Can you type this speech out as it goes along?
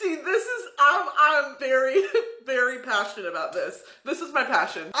very, very passionate about this. This is my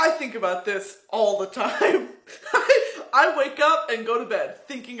passion. I think about this all the time. I wake up and go to bed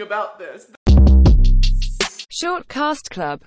thinking about this. Short Cast Club.